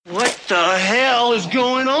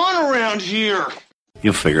going on around here?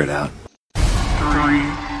 You'll figure it out. 3,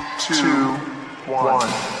 2, 1.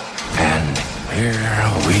 And here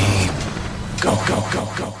we go.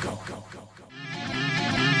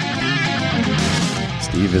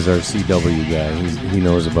 Steve is our CW guy. He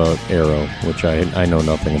knows about Arrow, which I know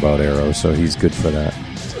nothing about Arrow, so he's good for that.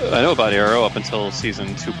 I know about Arrow up until season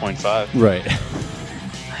 2.5. Right.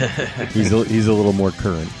 He's a little more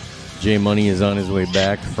current. Jay Money is on his way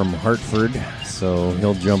back from Hartford, so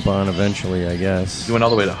he'll jump on eventually, I guess. You went all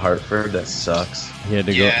the way to Hartford? That sucks. He had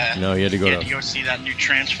to go. No, he had to go to go see that new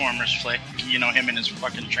Transformers flick. You know, him and his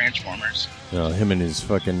fucking Transformers. No, him and his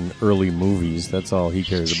fucking early movies. That's all he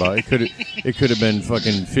cares about. It could have been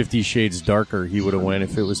fucking 50 Shades Darker. He would have went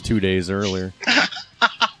if it was 2 days earlier.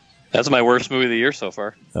 That's my worst movie of the year so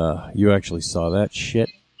far. You actually saw that shit?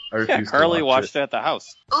 Yeah, Carly watched it at the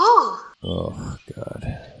house. Oh,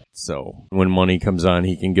 God. So, when Money comes on,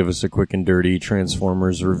 he can give us a quick and dirty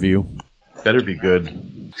Transformers review. Better be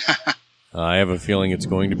good. I have a feeling it's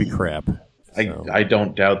going to be crap. So. I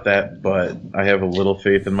don't doubt that, but I have a little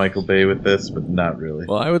faith in Michael Bay with this, but not really.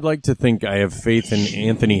 Well, I would like to think I have faith in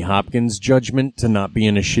Anthony Hopkins' judgment to not be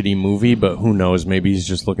in a shitty movie, but who knows? Maybe he's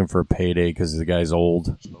just looking for a payday because the guy's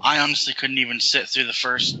old. I honestly couldn't even sit through the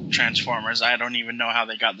first Transformers. I don't even know how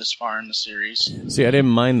they got this far in the series. See, I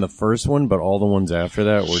didn't mind the first one, but all the ones after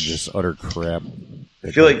that were just utter crap.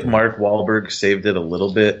 I feel like Mark Wahlberg saved it a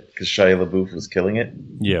little bit because Shia LaBeouf was killing it.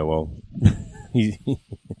 Yeah, well,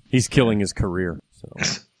 he's killing his career. So,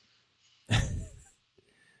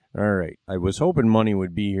 all right. I was hoping Money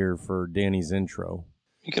would be here for Danny's intro.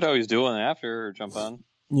 You could always do one after or jump on.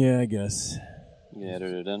 Yeah, I guess. Yeah,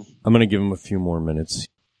 edit it in. I'm gonna give him a few more minutes.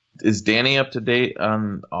 Is Danny up to date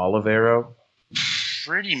on all of Arrow?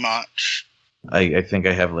 Pretty much. I think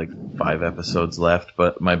I have like 5 episodes left,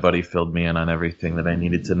 but my buddy filled me in on everything that I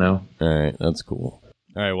needed to know. All right, that's cool.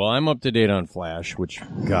 All right, well, I'm up to date on Flash, which,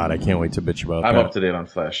 God, I can't wait to bitch about I'm that. up to date on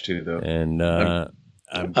Flash, too, though. And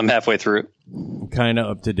I'm halfway through. I'm kind of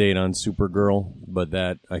up to date on Supergirl, but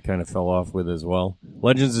that I kind of fell off with as well.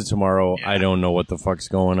 Legends of Tomorrow, I don't know what the fuck's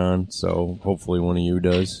going on, so hopefully one of you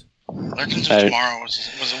does. Legends of Tomorrow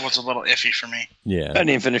was a little iffy for me. Yeah. I didn't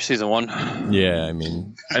even finish season 1. Yeah, I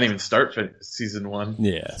mean... I didn't even start season 1.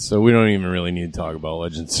 Yeah, so we don't even really need to talk about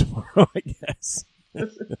Legends of Tomorrow, I guess.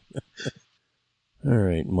 All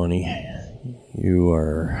right, Money. You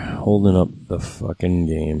are holding up the fucking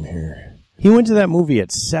game here. He went to that movie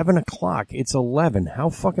at 7 o'clock. It's 11. How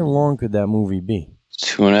fucking long could that movie be?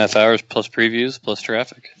 2.5 hours plus previews plus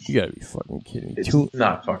traffic. You gotta be fucking kidding. It's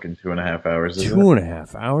not fucking 2.5 hours, is it?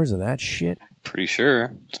 2.5 hours of that shit? Pretty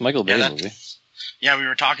sure. It's a Michael Bay movie. Yeah, we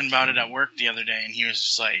were talking about it at work the other day, and he was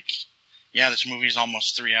just like, yeah, this movie's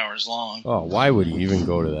almost 3 hours long. Oh, why would he even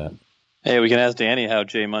go to that? Hey, we can ask Danny how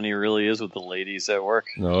Jay Money really is with the ladies at work.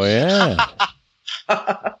 Oh, yeah.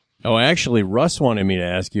 Oh, actually, Russ wanted me to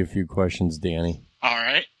ask you a few questions, Danny. All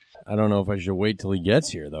right. I don't know if I should wait till he gets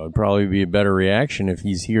here, though. It'd probably be a better reaction if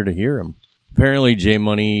he's here to hear him. Apparently, Jay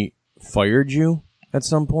Money fired you at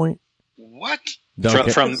some point. What?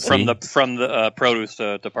 From the produce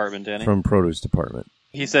department, Danny. From produce department.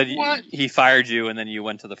 He said he fired you, and then you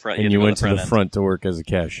went to the front. And you went to the front to work as a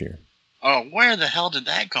cashier. Oh, where the hell did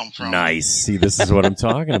that come from? Nice. See, this is what I'm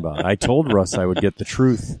talking about. I told Russ I would get the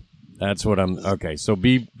truth. That's what I'm... Okay, so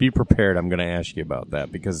be prepared. I'm going to ask you about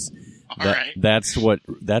that because that's what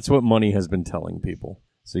Money has been telling people.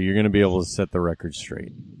 So you're going to be able to set the record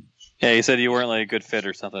straight. Yeah, he said you weren't like a good fit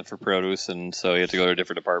or something for produce, and so you had to go to a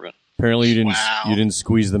different department. Apparently you didn't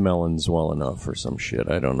squeeze the melons well enough or some shit.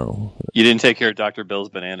 I don't know. You didn't take care of Dr. Bill's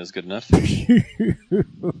bananas good enough?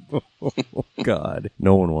 Oh, God.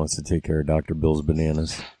 No one wants to take care of Dr. Bill's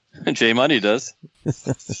bananas. Jay Money does.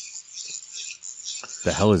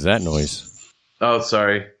 The hell is that noise? Oh,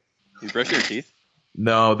 sorry. You brush your teeth?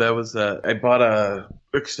 No, that was I bought a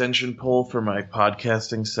extension pole for my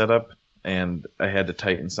podcasting setup, and I had to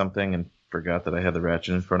tighten something and forgot that I had the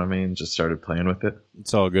ratchet in front of me and just started playing with it.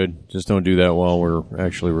 It's all good. Just don't do that while we're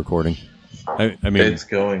actually recording. I mean, it's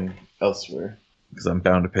going elsewhere because I'm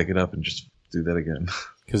bound to pick it up and just do that again.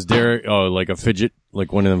 Because Derek, like a fidget,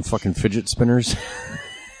 like one of them fucking fidget spinners.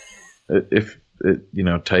 If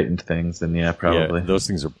it, tightened things, then yeah, probably. Yeah, those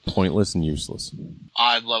things are pointless and useless.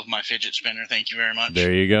 I love my fidget spinner. Thank you very much.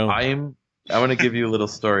 There you go. I want to give you a little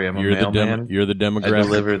story. I'm a mailman. You're the demographic. I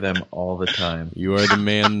deliver them all the time. You are the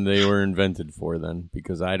man they were invented for, then,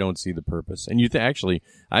 because I don't see the purpose. And actually,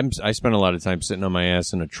 I spent a lot of time sitting on my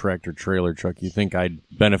ass in a tractor trailer truck. You think I'd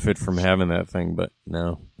benefit from having that thing, but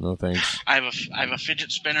no thanks. I have a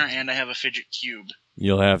fidget spinner and I have a fidget cube.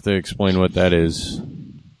 You'll have to explain what that is.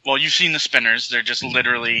 Well, you've seen the spinners. They're just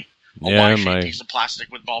literally Y-shaped piece of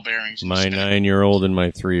plastic with ball bearings. My 9-year-old and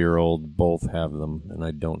my 3-year-old both have them, and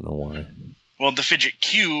I don't know why. Well, the fidget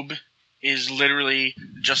cube is literally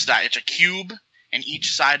just that. It's a cube, and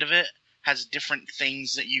each side of it has different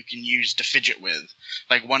things that you can use to fidget with.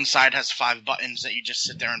 Like, one side has 5 buttons that you just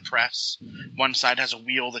sit there and press. One side has a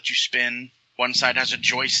wheel that you spin. One side has a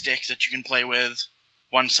joystick that you can play with.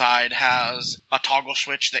 One side has a toggle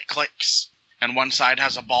switch that clicks. And one side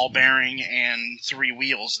has a ball bearing and 3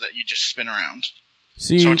 wheels that you just spin around.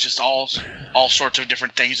 So it's just all sorts of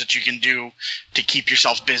different things that you can do to keep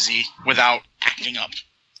yourself busy without acting up.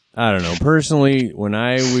 I don't know. Personally, when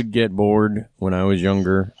I would get bored when I was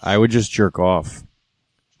younger, I would just jerk off.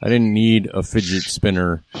 I didn't need a fidget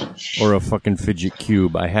spinner or a fucking fidget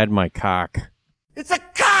cube. I had my cock. It's a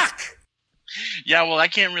cock! Yeah, well, I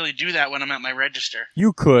can't really do that when I'm at my register.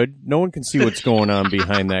 You could. No one can see what's going on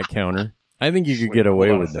behind that counter. I think you could get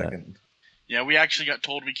away with that. Yeah, we actually got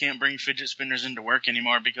told we can't bring fidget spinners into work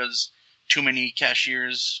anymore because too many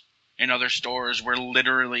cashiers in other stores were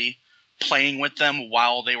literally playing with them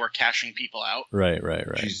while they were cashing people out. Right.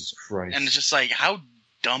 Jesus Christ. And it's just like, how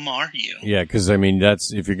dumb are you? Yeah, because, I mean,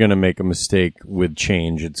 that's if you're going to make a mistake with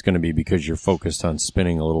change, it's going to be because you're focused on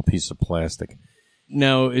spinning a little piece of plastic.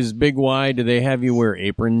 Now, is Big Y, do they have you wear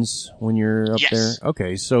aprons when you're up there?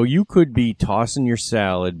 Okay, so you could be tossing your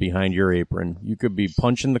salad behind your apron. You could be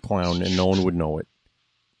punching the clown and no one would know it.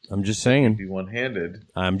 I'm just saying. Be one-handed.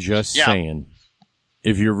 I'm just saying.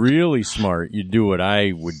 If you're really smart, you'd do what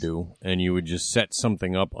I would do, and you would just set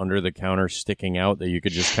something up under the counter sticking out that you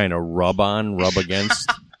could just kind of rub against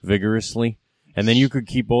vigorously. And then you could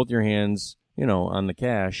keep both your hands, on the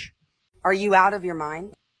cash. Are you out of your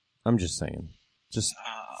mind? I'm just saying. Just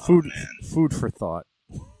food for thought.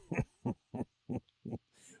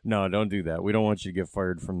 No, don't do that. We don't want you to get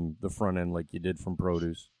fired from the front end like you did from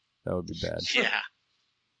produce. That would be bad. Yeah.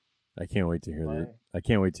 I can't wait to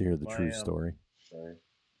hear the true story. Sorry.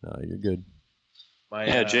 No, you're good.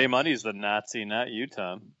 Jay Money's the Nazi, not you,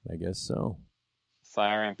 Tom. I guess so.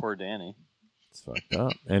 Firing poor Danny. It's fucked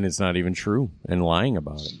up. And it's not even true. And lying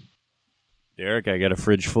about it. Derek, I got a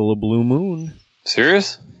fridge full of Blue Moon.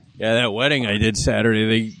 Serious? Yeah, that wedding I did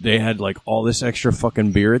Saturday, they had like all this extra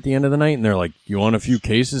fucking beer at the end of the night, and they're like, you want a few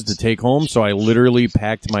cases to take home? So I literally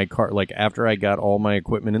packed my car, like after I got all my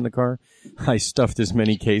equipment in the car, I stuffed as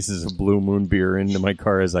many cases of Blue Moon beer into my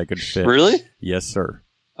car as I could fit. Really? Yes, sir.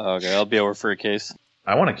 Okay, I'll be over for a case.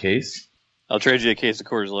 I want a case. I'll trade you a case of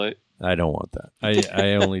Coors Light. I don't want that.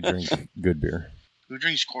 I only drink good beer. Who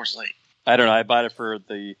drinks Coors Light? I don't know. I bought it for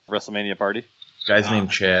the WrestleMania party. Guy's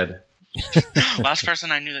named Chad. Last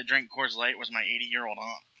person I knew that drank Coors Light was my 80-year-old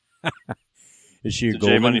aunt. Is she a Did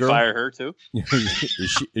golden Jay Money girl? fire her too?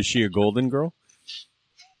 Is she a golden girl?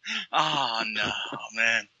 Oh no,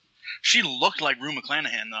 man. She looked like Rue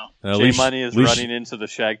McClanahan though. Jay Money is running into the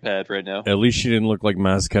shag pad right now. At least she didn't look like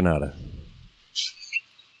Maz Kanata.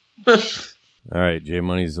 All right, Jay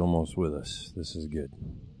Money's almost with us. This is good.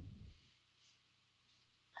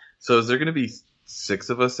 So is there going to be 6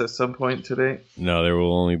 of us at some point today? No, there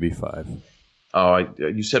will only be 5. Oh,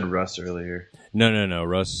 you said Russ earlier. No.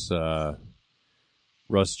 Russ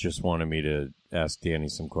just wanted me to ask Danny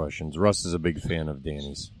some questions. Russ is a big fan of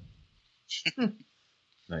Danny's.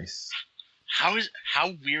 Nice. How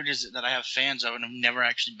weird is it that I have fans of and have never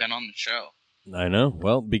actually been on the show? I know.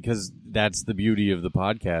 Well, because that's the beauty of the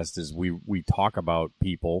podcast is we talk about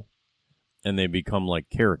people and they become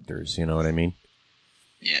like characters, you know what I mean?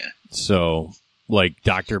 Yeah. So, like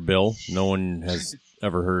Dr. Bill, no one has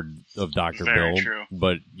ever heard of Dr. Very Bill, true.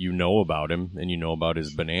 but you know about him and you know about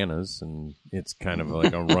his bananas, and it's kind of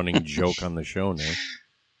like a running joke on the show now.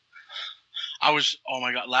 Oh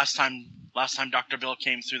my God, last time Dr. Bill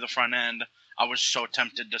came through the front end, I was so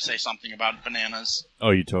tempted to say something about bananas.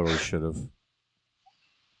 Oh, you totally should have.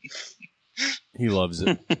 He loves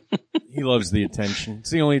it. He loves the attention.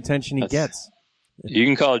 It's the only attention he gets. You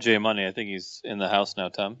can call Jay Money. I think he's in the house now,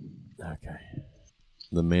 Tom. Okay.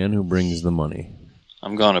 The man who brings the money.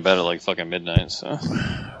 I'm going to bed at like fucking midnight, so.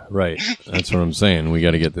 Right. That's what I'm saying. We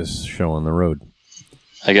got to get this show on the road.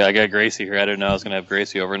 I got Gracie here. I didn't know I was going to have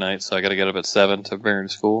Gracie overnight, so I got to get up at 7 to bring her to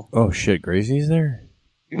school. Oh, shit. Gracie's there?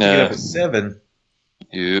 You have to get up at 7.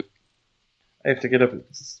 Yep. I have to get up at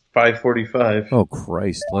 5:45. Oh,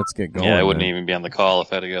 Christ. Let's get going. Yeah, I wouldn't even be on the call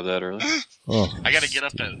if I had to get up that early. Oh, I got to get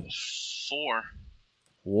up at 4.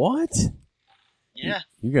 What? Yeah.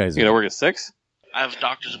 You guys You got to work at 6? I have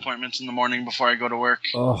doctor's appointments in the morning before I go to work.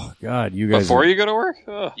 Oh, God. You guys Before you go to work?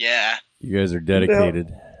 Oh. Yeah. You guys are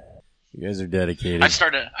dedicated. You guys are dedicated. I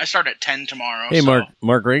start at 10 tomorrow. Hey, so.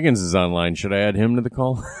 Mark Reagans is online. Should I add him to the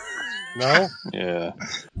call? No? Yeah.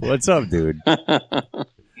 What's up, dude?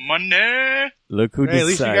 Money. Look who Hey, at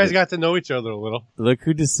least you guys decided. got to know each other a little. Look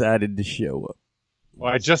who decided to show up.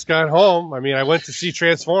 Well, I just got home. I mean, I went to see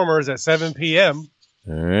Transformers at 7 p.m.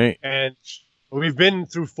 All right. And we've been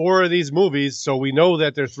through 4 of these movies, so we know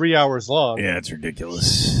that they're 3 hours long. Yeah, it's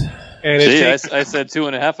ridiculous. And See, it, I said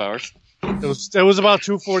 2.5 hours. it was about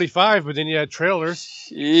 2:45, but then you had trailers.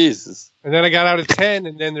 Jesus. And then I got out at 10,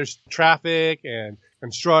 and then there's traffic and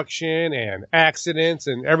construction and accidents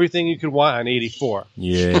and everything you could want on 84.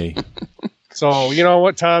 Yay. So, you know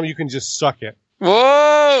what, Tom? You can just suck it.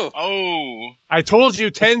 Whoa! Oh. I told you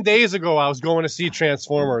 10 days ago I was going to see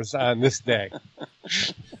Transformers on this day.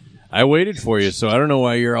 I waited for you, so I don't know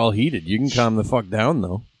why you're all heated. You can calm the fuck down,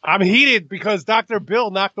 though. I'm heated because Dr. Bill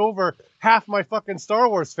knocked over half my fucking Star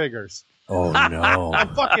Wars figures. Oh, no.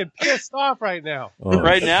 I'm fucking pissed off right now. Oh,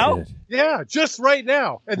 Right now? shit. Yeah, just right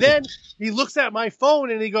now. And then he looks at my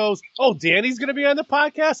phone and he goes, "Oh, Danny's going to be on the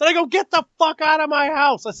podcast?" And I go, "Get the fuck out of my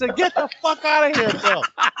house." I said, "Get the fuck out of here, Bill."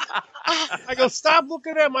 I go, "Stop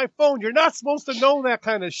looking at my phone. You're not supposed to know that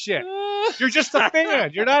kind of shit. You're just a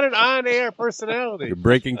fan. You're not an on-air personality." You're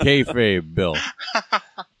breaking kayfabe, Bill.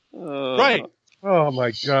 Right. Oh,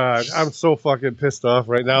 my God. I'm so fucking pissed off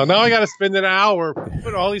right now. Now I got to spend an hour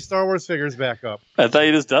putting all these Star Wars figures back up. I thought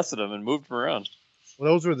you just dusted them and moved them around.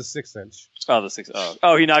 Well, those were the 6-inch. Oh, the 6.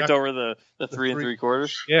 Oh, he knocked over the 3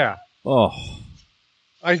 3/4. Yeah. Oh,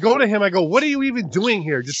 I go to him, I go, "What are you even doing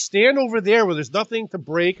here? Just stand over there where there's nothing to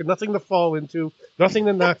break and nothing to fall into, nothing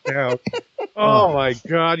to knock down." Oh, my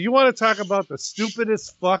God. You want to talk about the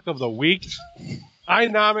stupidest fuck of the week? I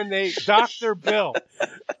nominate Dr. Bill.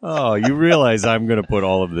 oh, you realize I'm going to put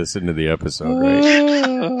all of this into the episode,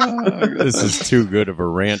 right? This is too good of a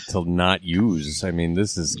rant to not use. I mean,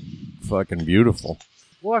 this is fucking beautiful.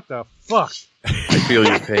 What the fuck? I feel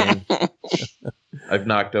your pain. I've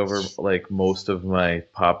knocked over like most of my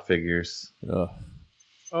pop figures. Ugh.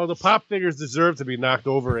 Oh, the pop figures deserve to be knocked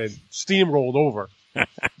over and steamrolled over.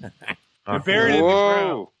 They're buried in the ground.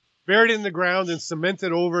 Whoa! Buried in the ground and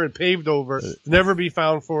cemented over and paved over, to never be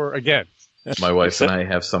found for again. My wife and I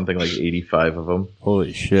have something like 85 of them.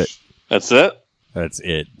 Holy shit. That's it? That's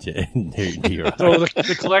it. You're So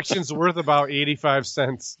the collection's worth about 85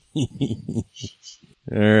 cents. all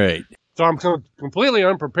right. So I'm completely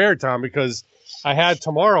unprepared, Tom, because I had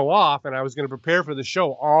tomorrow off and I was going to prepare for the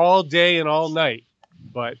show all day and all night.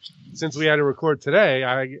 But since we had to record today,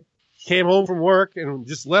 I came home from work and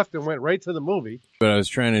just left and went right to the movie. But I was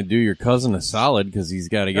trying to do your cousin a solid because he's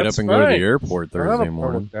got to get That's up and go to the fine. airport I don't have Thursday a problem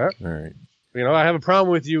morning. with that. All right. You know, I have a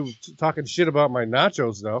problem with you talking shit about my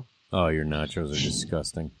nachos, though. Oh, your nachos are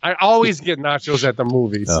disgusting. I always get nachos at the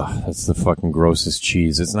movies. Oh, that's the fucking grossest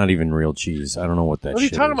cheese. It's not even real cheese. I don't know what that What are you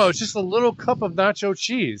shit talking is. about? It's just a little cup of nacho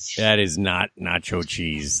cheese. That is not nacho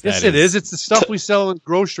cheese. Yes, That it is. It's the stuff we sell in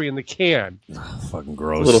grocery in the can. fucking A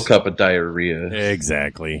gross. little cup of diarrhea.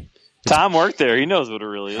 Exactly. Tom worked there. He knows what it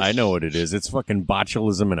really is. I know what it is. It's fucking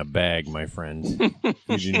botulism in a bag, my friend. You do What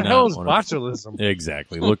the not hell is wanna- botulism?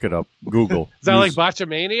 Exactly. Look it up. Google. Is that like Use-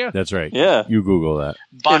 botchamania? That's right. Yeah. You Google that.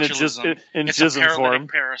 Botulism. in It's a jism paralytic form.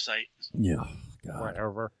 parasite. Yeah. God.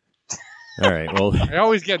 Whatever. All right. Well, I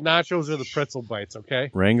always get nachos or the pretzel bites, okay?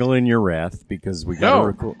 wrangle in your wrath because we got to No.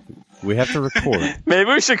 record. We have to record. Maybe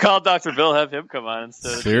we should call Dr. Bill, have him come on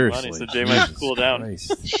instead of Jay Seriously. Money, so Jay might Jesus cool down.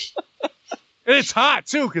 Christ. And it's hot,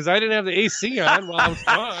 too, because I didn't have the AC on while I was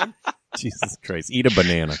gone. Jesus Christ. Eat a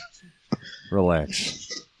banana. Relax.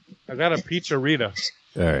 I got a pizzeria.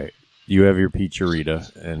 All right. You have your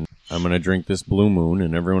pizzeria, and I'm going to drink this Blue Moon,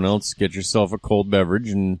 and everyone else get yourself a cold beverage,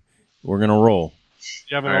 and we're going to roll.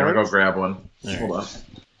 You have All an right, I'll orange? go grab one. Hold on.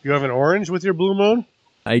 You have an orange with your Blue Moon?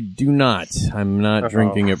 I do not. I'm not Uh-oh.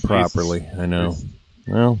 drinking it properly. I know.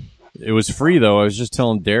 Well, it was free, though. I was just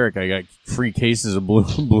telling Derek I got free cases of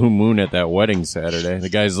Blue Moon at that wedding Saturday. The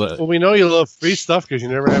guy's like, Well, we know you love free stuff because you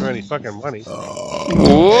never have any fucking money.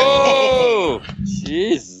 Whoa!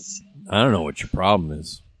 Jesus. I don't know what your problem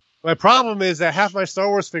is. My problem is that half my Star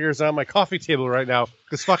Wars figures are on my coffee table right now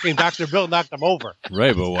because fucking Dr. Bill knocked them over.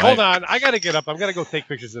 Right, but Hold why, on. I got to get up. I'm going to go take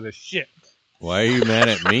pictures of this shit. why are you mad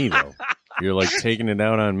at me, though? You're like taking it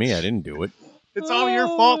out on me. I didn't do it. It's all your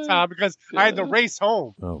fault, Tom, because I had to race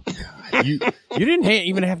home. Oh, God. You didn't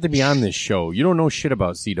even have to be on this show. You don't know shit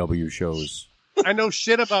about CW shows. I know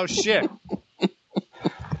shit about shit.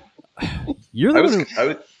 You're the one who, I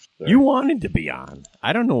was, you wanted to be on.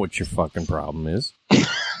 I don't know what your fucking problem is.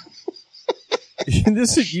 Do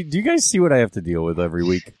you guys see what I have to deal with every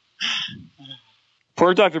week?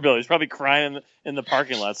 Poor Dr. Bill. He's probably crying in the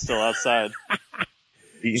parking lot still outside.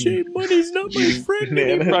 Jay Money's not my friend.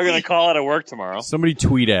 He's probably going to call out of work tomorrow. Somebody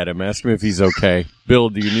tweet at him. Ask him if he's okay. Bill,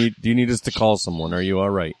 do you need us to call someone? Are you all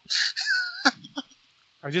right?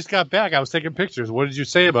 I just got back. I was taking pictures. What did you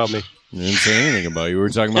say about me? I didn't say anything about you. We were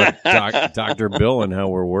talking about Dr. Bill and how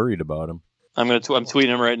we're worried about him. I'm tweeting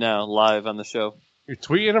him right now, live on the show. You're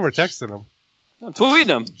tweeting him or texting him? I'm tweeting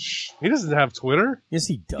him. He doesn't have Twitter. Yes,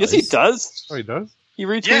 he does. Yes, he does. Oh, he does? He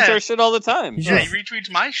retweets our shit all the time. Yeah, he retweets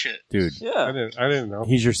my shit. Dude. Yeah. I didn't know.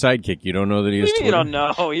 He's your sidekick. You don't know that he has Twitter? You don't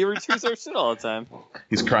know. He retweets our shit all the time.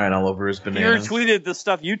 He's crying all over his He bananas. retweeted the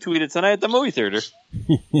stuff you tweeted tonight at the movie theater.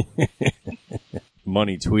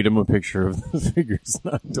 Money, tweet him a picture of the figures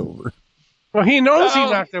knocked over. Well, he knows he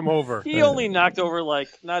knocked them over. He only knocked over, like,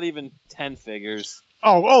 not even 10 figures.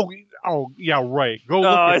 Oh, yeah, right. Go look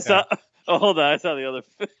at that. Oh, hold on. I saw the other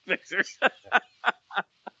picture.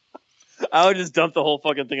 I would just dump the whole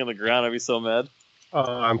fucking thing on the ground. I'd be so mad.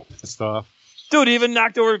 I'm pissed off. Dude, he even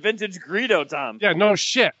knocked over vintage Greedo, Tom. Yeah, no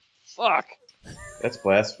shit. Fuck. That's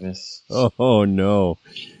blasphemous. Oh no!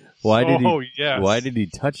 Why yes. Why did he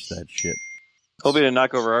touch that shit? Hope he didn't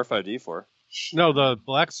knock over R5D4. No, the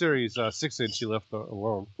Black Series 6-inch he left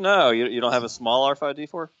alone. No, you don't have a small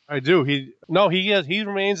R5D4? I do. He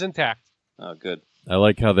remains intact. Oh, good. I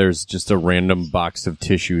like how there's just a random box of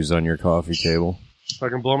tissues on your coffee table. So I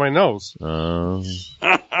can blow my nose.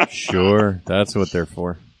 Sure. That's what they're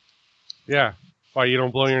for. Yeah. Why, you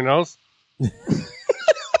don't blow your nose?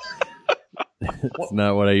 That's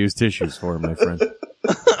not what I use tissues for, my friend.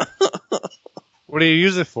 What do you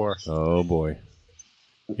use it for? Oh, boy.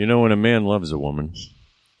 You know when a man loves a woman.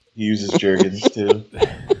 He uses Jergens, too.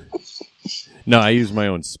 No, I use my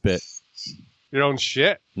own spit. Your own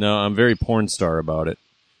shit? No, I'm very porn star about it.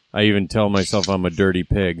 I even tell myself I'm a dirty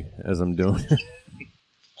pig as I'm doing it.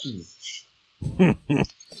 All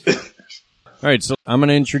right, so I'm going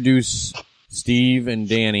to introduce Steve and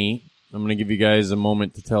Danny. I'm going to give you guys a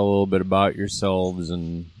moment to tell a little bit about yourselves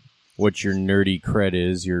and what your nerdy cred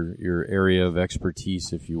is, your area of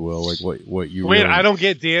expertise, if you will, like what you. Wait, really... I don't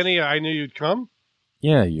get Danny. I knew you'd come.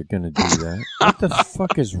 Yeah, you're going to do that. What the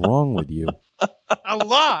fuck is wrong with you? A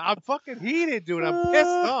lot. I'm fucking heated, dude. I'm pissed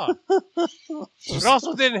off. It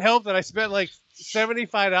also didn't help that I spent like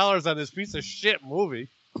 $75 on this piece of shit movie.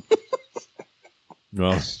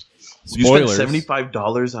 Well, you spoilers. spent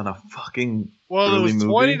 $75 on a fucking Well, it early was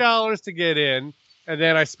movie? $20 to get in, and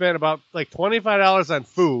then I spent about like $25 on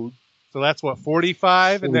food. So that's what,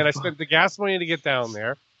 $45, and then I spent the gas money to get down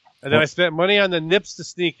there, and then I spent money on the nips to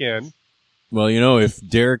sneak in. Well, you know, if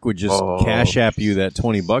Derek would just cash app you that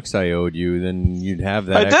 $20 I owed you, then you'd have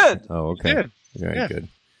that. I did. Oh, okay. Did. Very Yeah. good.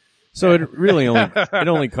 So it really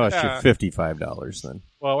only cost you $55 then.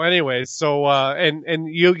 Well, anyways, so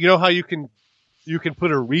and you know how you can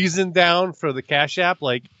put a reason down for the cash app,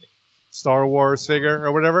 like Star Wars figure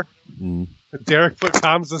or whatever. Mm. Derek put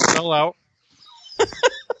Tom's the sellout.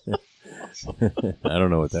 I don't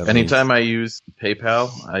know what that means. Anytime I use PayPal,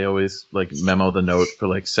 I always like memo the note for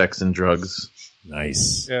like sex and drugs.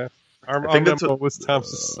 Nice. Yeah. Our I think that's memo what- was Tom's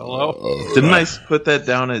the sellout. Didn't I put that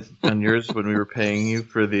down on yours when we were paying you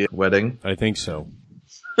for the wedding? I think so.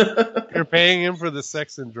 You're paying him for the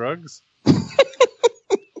sex and drugs?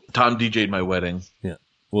 Tom DJ'd my wedding. Yeah.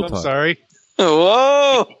 We'll I'm talk. sorry.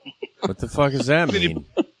 Whoa! What the fuck does that Did he- mean?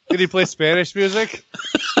 Did he play Spanish music?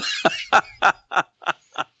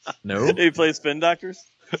 No, He plays Spin Doctors?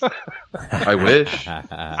 I wish.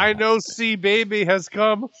 I know C Baby has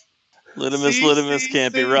come. Littimus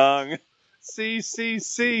can't be wrong. C.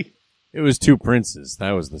 It was Two Princes.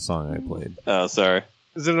 That was the song I played. Oh, sorry.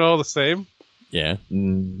 Isn't it all the same? Yeah.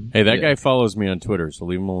 Mm, Hey, that yeah. guy follows me on Twitter, so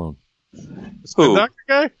leave him alone. Spin Who? Doctor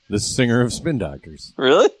guy? The singer of Spin Doctors.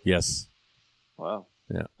 Really? Yes. Wow.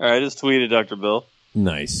 Yeah. All right, I just tweeted Dr. Bill.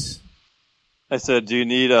 Nice. I said, do you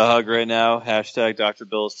need a hug right now? Hashtag Dr.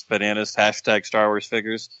 Bill's bananas. Hashtag Star Wars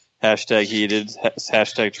figures. Hashtag heated.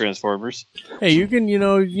 Hashtag Transformers. Hey, you can, you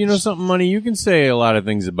know something, Money? You can say a lot of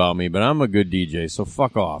things about me, but I'm a good DJ, so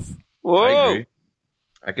fuck off. Whoa! I agree.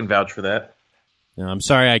 I can vouch for that. Now, I'm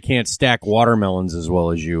sorry I can't stack watermelons as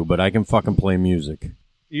well as you, but I can fucking play music.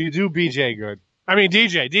 You do BJ good. I mean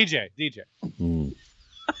DJ. Mm.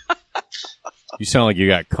 You sound like you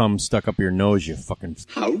got cum stuck up your nose, you fucking...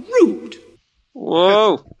 How rude.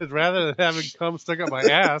 Whoa! Rather than having cum stuck up my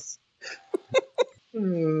ass.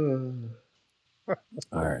 All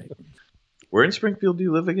right. Where in Springfield do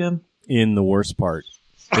you live again? In the worst part.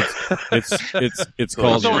 It's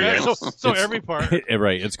called... So every part.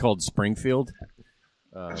 Right, it's called Springfield.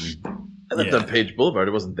 I lived on Page Boulevard.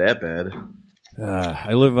 It wasn't that bad.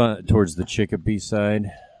 I live towards the Chicopee side,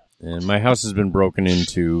 and my house has been broken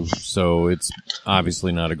into, so it's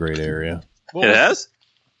obviously not a great area. It has?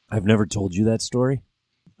 I've never told you that story?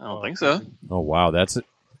 I don't think so. Oh, wow, that's it.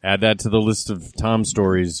 Add that to the list of Tom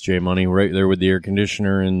stories, J Money, right there with the air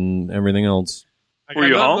conditioner and everything else. Were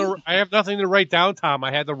you home? I have nothing to write down, Tom.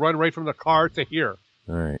 I had to run right from the car to here.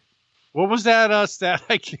 All right. What was that stat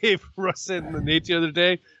I gave Russ and Nate the other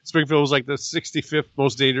day? Springfield was like the 65th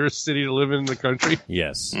most dangerous city to live in the country.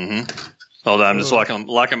 Yes. Mm-hmm. Hold on, I'm just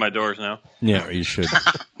locking my doors now. Yeah, you should.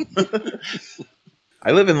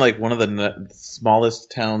 I live in like one of the smallest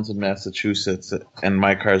towns in Massachusetts, and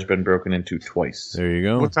my car's been broken into twice. There you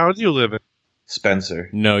go. What town do you live in? Spencer.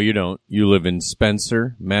 No, you don't. You live in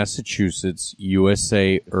Spencer, Massachusetts,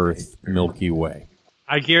 USA, Earth, Milky Way.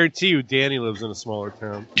 I guarantee you Danny lives in a smaller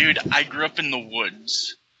town. Dude, I grew up in the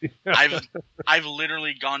woods. I've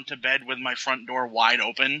literally gone to bed with my front door wide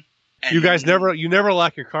open. And You guys never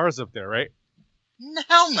lock your cars up there, right?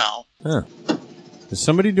 Hell no. Huh. Is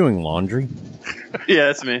somebody doing laundry? Yeah,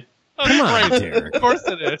 it's me. Come on, Derek. Of course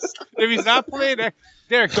it is. If he's not playing,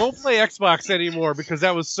 Derek, don't play Xbox anymore because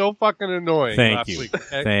that was so fucking annoying. Thank last you. week,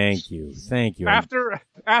 okay? Thank you. After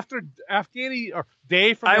Afghani or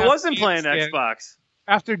Dave from I wasn't playing Afghanistan- Xbox.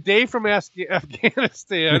 After Dave from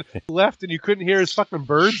Afghanistan left and you couldn't hear his fucking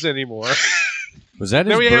birds anymore. Was that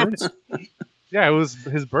his Then we have- birds? Yeah, it was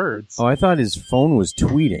his birds. Oh, I thought his phone was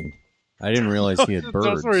tweeting. I didn't realize he had birds.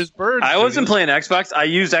 Those were his birds. I wasn't dude. playing Xbox. I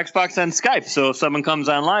used Xbox on Skype, so if someone comes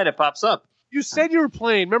online, it pops up. You said you were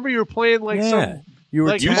playing. Remember, you were playing like Yeah. some. You were.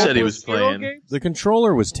 Like You said he hopeless was hero playing. games? The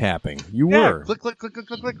controller was tapping. You Yeah, were. click, click, click, click,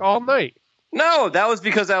 click, click all night. No, that was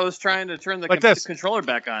because I was trying to turn the Like this. controller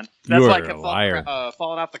back on. That's You why I are kept a liar.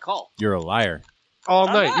 falling off the call. You're a liar. All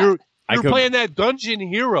I'm night. not. You I were could- playing that Dungeon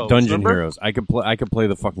Heroes. Dungeon remember? Heroes. I could play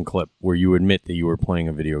the fucking clip where you admit that you were playing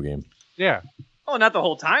a video game. Yeah. Oh, not the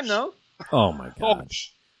whole time though. Oh my Oh, god.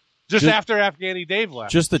 just Just- after Afghani Dave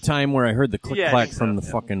left. Just the time where I heard the click Yeah, I clack think from so, the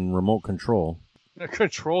yeah. fucking remote control. The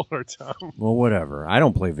controller, Tom. Well, whatever. I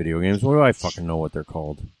don't play video games. What do I fucking know what they're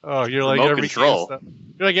called? Oh, you're like Remote every control. GameStop.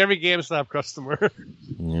 You're like every GameStop customer.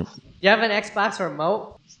 Yep. You have an Xbox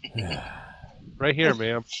remote? Right here,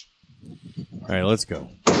 ma'am. All right, let's go.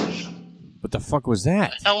 What the fuck was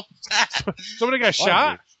that? Hell, Somebody got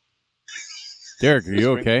shot, Derek, are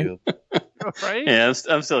you okay? right? Yeah,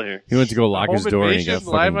 I'm still here. He went to go lock his Home door and he Invasion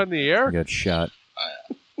got live fucking on the air. he got shot.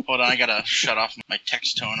 hold on, I gotta shut off my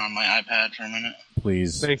text tone on my iPad for a minute.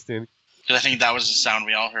 Please. Thanks, Danny. Because I think that was the sound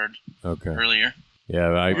we all heard Okay. earlier.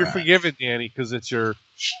 Yeah, You're forgiven, Danny, because it's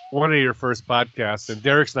one of your first podcasts, and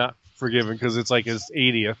Derek's not forgiven because it's like his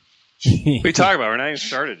 80th. What are you talking about? We're not even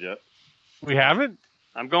started yet. We haven't.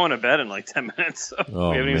 I'm going to bed in like 10 minutes. So Oh,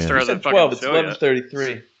 we haven't man. even started the It's fucking 12. It's show yet.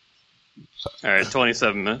 11:33. All right,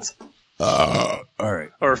 27 minutes. All right.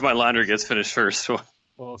 Or if my laundry gets finished first.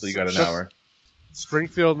 Well, So you got an hour.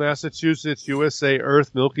 Springfield, Massachusetts, USA,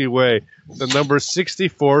 Earth, Milky Way, the number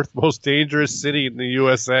 64th most dangerous city in the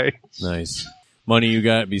USA. Nice. Money you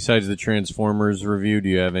got besides the Transformers review? Do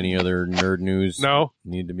you have any other nerd news No,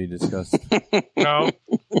 need to be discussed? no.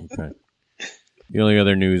 Okay. The only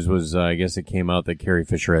other news was, I guess it came out that Carrie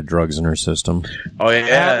Fisher had drugs in her system. Oh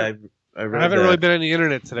yeah, I I read haven't that. really been on the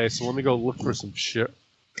internet today, so let me go look for some shit.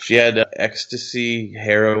 She had ecstasy,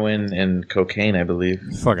 heroin, and cocaine, I believe.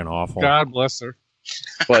 Fucking awful. God bless her.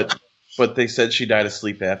 But they said she died of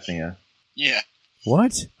sleep apnea. Yeah.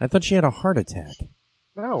 What? I thought she had a heart attack.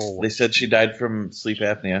 No. They said she died from sleep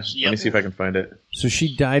apnea. Yep. Let me see if I can find it. So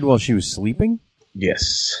she died while she was sleeping?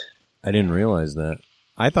 Yes. I didn't realize that.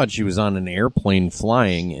 I thought she was on an airplane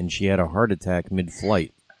flying and she had a heart attack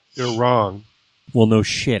mid-flight. You're wrong. Well, no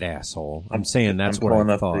shit, asshole. I'm saying that's I'm what pulling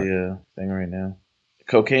I up thought. the thing right now.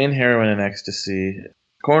 Cocaine, heroin, and ecstasy.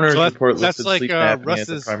 Coroner's So report that's listed like, sleep apnea as the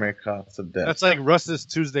Russ's- primary cause of death. That's like Russ's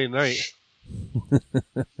Tuesday night.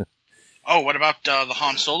 Oh, what about the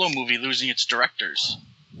Han Solo movie losing its directors?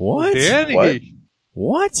 What? Danny. What?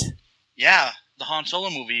 What? Yeah, the Han Solo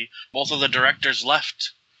movie. Both of the directors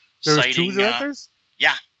left. There's citing, two directors?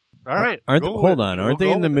 yeah. All right. Hold Go on. with- Aren't go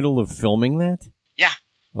they in the with it. middle of filming that? Yeah.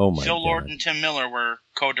 Oh my Phil god. Lord and Tim Miller were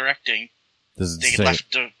co-directing. Does it They say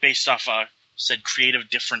left based off said creative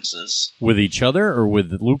differences. with each other or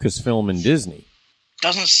with Lucasfilm and Disney?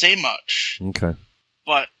 Doesn't say much, Okay.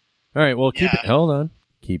 but All right. Well, keep Yeah. it. Hold on.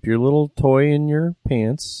 Keep your little toy in your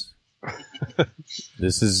pants.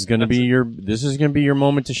 This is gonna be your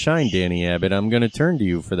moment to shine, Danny Abbott. I'm gonna turn to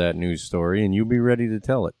you for that news story, and you be ready to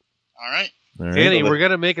tell it. all right. All right. Danny, we're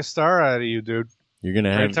going to make a star out of you, dude. You're gonna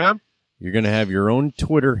Right, have Tom? You're going to have your own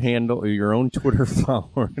Twitter handle, your own Twitter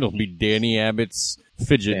follower. It'll be Danny Abbott's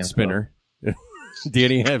fidget Damn, spinner.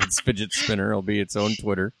 Danny Abbott's fidget spinner will be its own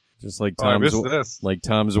Twitter, just like Oh, I Tom's missed this. like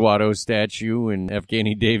Tom's Watto statue and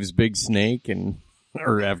Afghani Dave's big snake and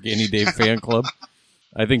or Afghani Dave fan club.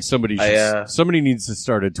 I think somebody needs to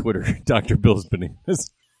start a Twitter. Dr. Bill's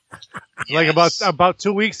Bananas. Like about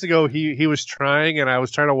 2 weeks ago, he was trying, and I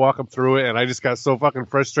was trying to walk him through it, and I just got so fucking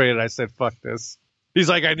frustrated. I said, "Fuck this." He's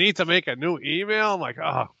like, "I need to make a new email." I'm like,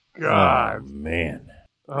 "Oh God, Oh, man.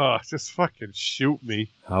 oh, just fucking shoot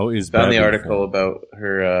me." How is Found the Bevy article doing? about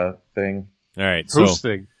her thing. All right, so Whose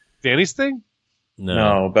thing? Danny's thing?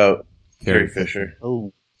 No, about Carrie Carrie Fisher.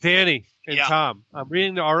 Oh, Danny and Yeah. Tom. I'm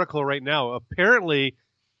reading the article right now. Apparently,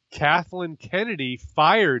 Kathleen Kennedy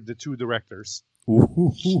fired the two directors.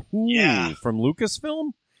 Ooh, Yeah. from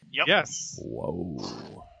Lucasfilm? Yep. Yes.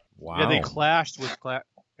 Whoa. Wow. Yeah, they clashed with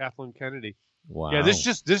Kathleen Kennedy. Wow. Yeah, this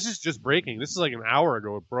is just breaking. This is like an hour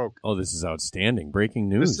ago it broke. Oh, this is outstanding. Breaking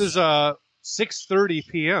news. This is 6:30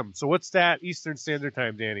 p.m. So what's that Eastern Standard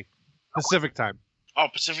Time, Danny? Pacific time. Oh,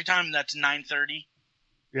 Pacific time. That's 9:30.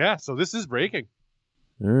 Yeah, so this is breaking.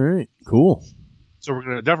 All right. Cool. So we're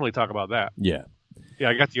gonna definitely talk about that. Yeah. Yeah,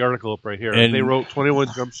 I got the article up right here. And- They wrote 21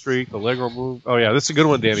 Jump Street, the Lego Movie. Oh yeah, this is a good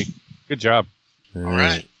one, Danny. Good job. All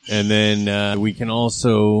right. And then we can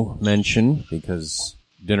also mention, because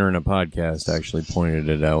Dinner and a Podcast actually pointed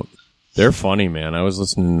it out, they're funny, man. I was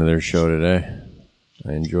listening to their show today.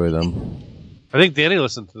 I enjoy them. I think Danny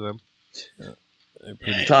listened to them.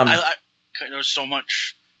 Tom. There was so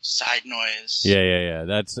much side noise. Yeah.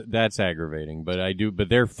 That's aggravating, but but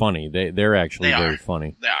they're funny. They're actually They very are.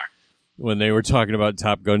 funny. They are. When they were talking about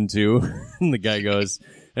Top Gun 2, and the guy goes,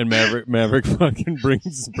 and Maverick fucking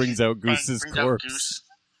brings out Goose's Brings out corpse. Goose.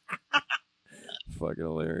 Fucking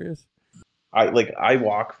hilarious. I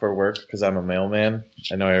walk for work because I'm a mailman.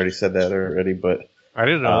 I know I already said that already, but I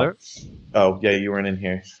didn't know that. oh yeah, you weren't in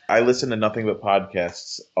here. I listen to nothing but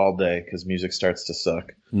podcasts all day because music starts to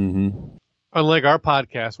suck. Mm-hmm. Unlike our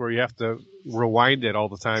podcast where you have to rewind it all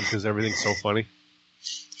the time because everything's so funny.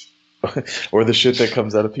 Or the shit that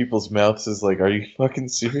comes out of people's mouths is like, are you fucking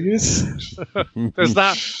serious? There's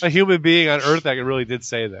not a human being on Earth that really did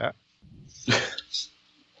say that.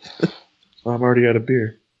 Well, I'm already out of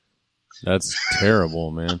beer. That's terrible,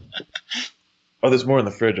 man. Oh, there's more in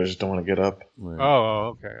the fridge. I just don't want to get up.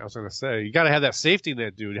 Oh, okay. I was going to say, you got to have that safety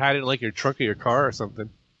net, dude. Hide it in like your trunk of your car or something.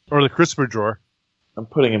 Or the crisper drawer. I'm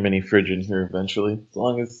putting a mini fridge in here eventually, as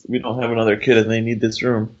long as we don't have another kid and they need this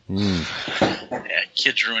room. Yeah,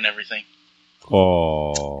 kids ruin everything.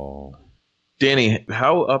 Oh. Danny,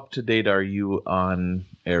 how up to date are you on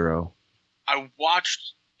Arrow? I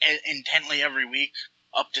watched intently every week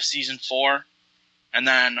up to season 4, and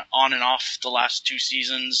then on and off the last 2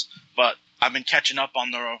 seasons. But I've been catching up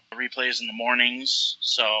on the replays in the mornings,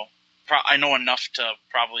 so I know enough to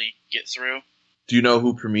probably get through. Do you know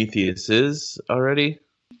who Prometheus is already?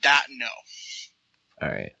 That, no. All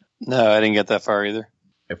right. No, I didn't get that far either.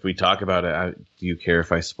 If we talk about it, do you care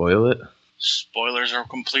if I spoil it? Spoilers are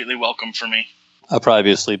completely welcome for me. I'll probably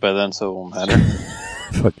be asleep by then, so it won't matter.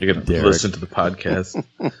 You're going to Derek. listen to the podcast.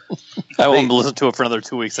 I won't listen to it for another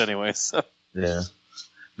 2 weeks anyway. So Yeah.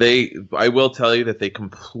 I will tell you that they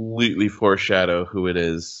completely foreshadow who it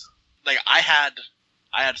is. Like, I had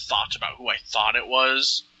thoughts about who I thought it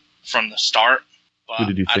was from the start, but Who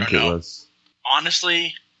did you I think don't it know. was?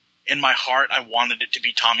 Honestly, in my heart, I wanted it to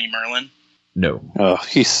be Tommy Merlin. No. oh,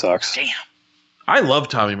 he sucks. Damn. I love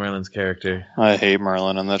Tommy Merlin's character. I hate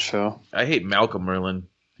Merlin on that show. I hate Malcolm Merlin.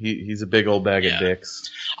 He's a big old bag Yeah. of dicks.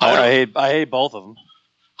 I hate both of them.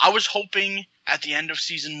 I was hoping at the end of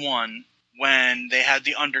season 1 when they had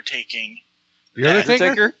the Undertaking. The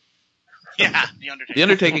Undertaker? Yeah, the Undertaking. The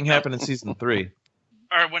Undertaking happened in season 3.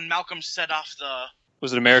 Or when Malcolm set off the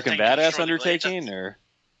Was it American Thing to Badass destroy the blades. Undertaking or?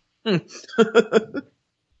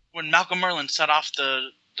 when Malcolm Merlin set off the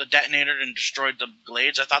detonator and destroyed the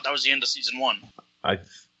blades. I thought that was the end of season 1.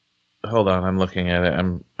 Hold on, I'm looking at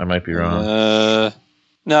it. I might be wrong.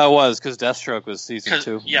 No, it was because Deathstroke was season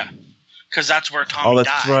 2. Yeah, because that's where Tommy Oh, died.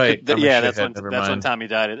 that's right. I'm a That's shithead, when never that's when mind. Tommy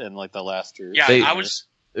died in like the last year. Yeah, They- I was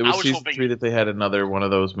It was I was season hoping- 3 that they had another one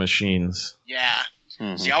of those machines. Yeah.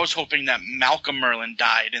 Mhm. See, I was hoping that Malcolm Merlin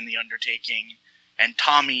died in the Undertaking, and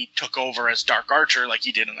Tommy took over as Dark Archer like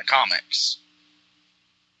he did in the comics.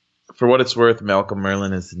 For what it's worth, Malcolm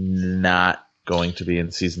Merlin is not going to be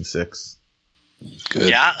in season 6. Good.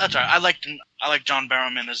 Yeah, that's right. I like John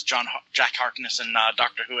Barrowman as Jack Harkness in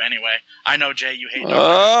Doctor Who. Anyway, I know Jay, you hate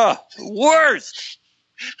Doctor Worst.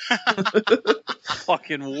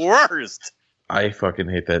 Fucking worst. I fucking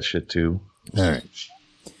hate that shit too. All right.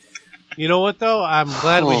 You know what, though? I'm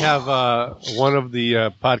glad we have one of the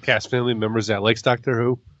podcast family members that likes Doctor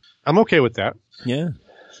Who. I'm okay with that. Yeah.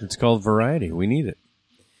 It's called variety. We need it.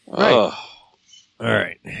 Right. Ugh. All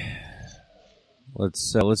right.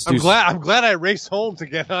 Let's do. I'm glad I raced home to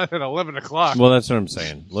get on at 11 o'clock. Well, that's what I'm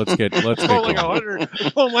saying. Let's get going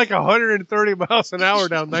like 130 miles an hour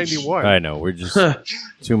down 91. I know, we're just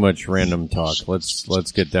too much random talk.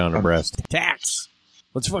 Let's get down to brass tacks.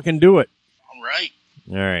 Let's fucking do it. All right.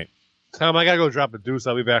 All right. Tom, I gotta go drop a deuce.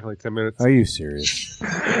 I'll be back in like 10 minutes. Are you serious?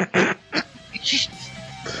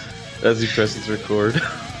 As he presses record.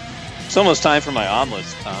 It's almost time for my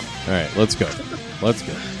omelets, Tom. All right, let's go. Let's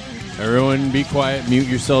go. Everyone be quiet. Mute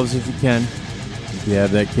yourselves if you can. If you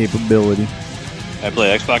have that capability. I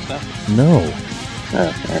play Xbox now? No. All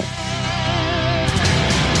right.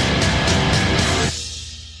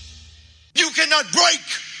 You cannot break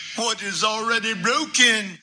what is already broken.